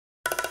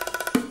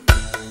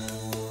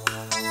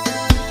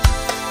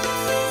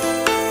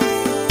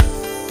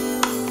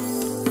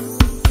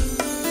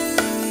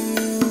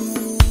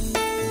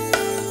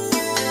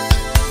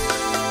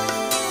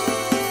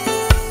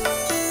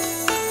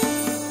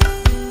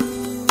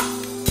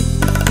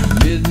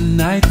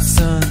night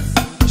sun,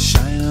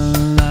 shine a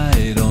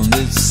light on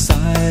this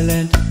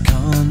silent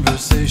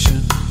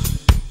conversation.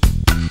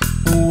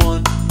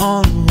 One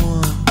on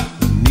one,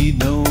 need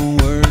no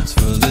words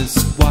for this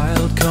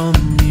wild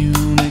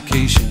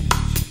communication.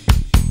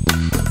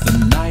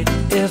 The night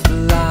is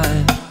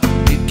blind,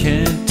 it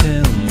can't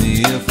tell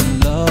me if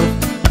love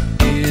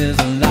is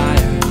a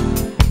liar.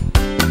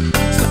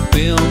 So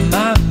fill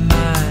my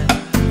mind,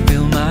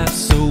 fill my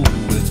soul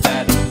with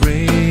that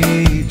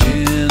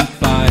raging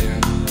fire.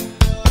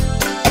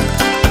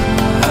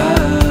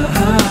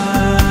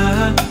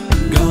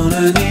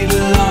 Gonna need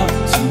love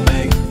to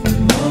make the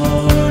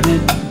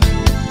morning.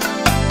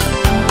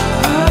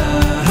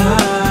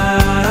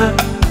 I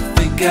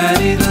think I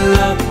need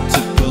love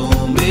to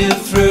pull me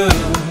through.